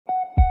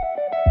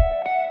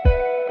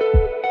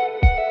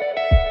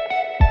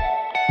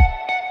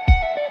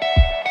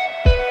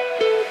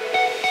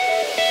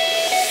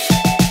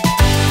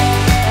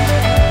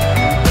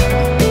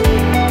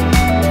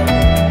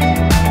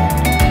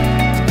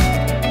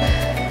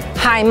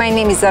Hi, my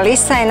name is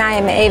Alisa and I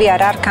am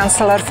AVRR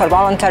Counselor for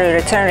Voluntary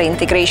Return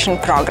Reintegration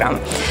Program.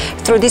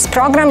 Through this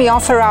program, we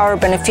offer our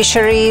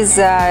beneficiaries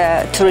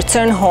to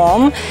return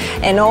home,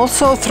 and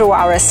also through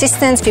our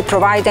assistance, we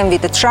provide them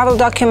with the travel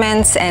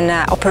documents and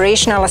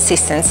operational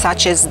assistance,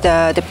 such as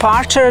the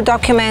departure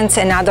documents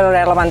and other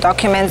relevant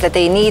documents that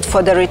they need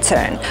for the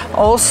return.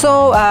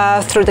 Also,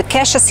 through the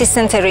cash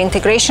assistance and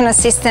reintegration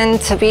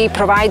assistance, we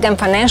provide them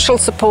financial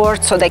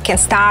support so they can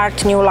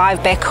start new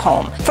life back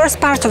home.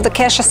 First part of the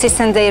cash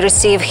assistance they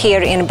receive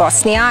here in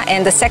Bosnia,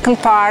 and the second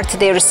part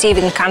they receive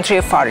in country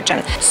of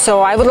origin.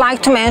 So I would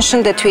like to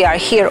mention that we are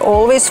here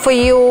always for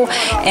you,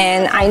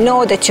 and I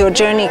know that your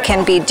journey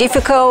can be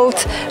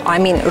difficult.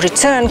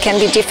 Return can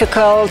be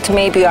difficult.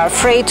 Maybe you are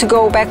afraid to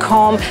go back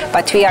home,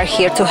 but we are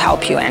here to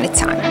help you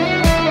anytime.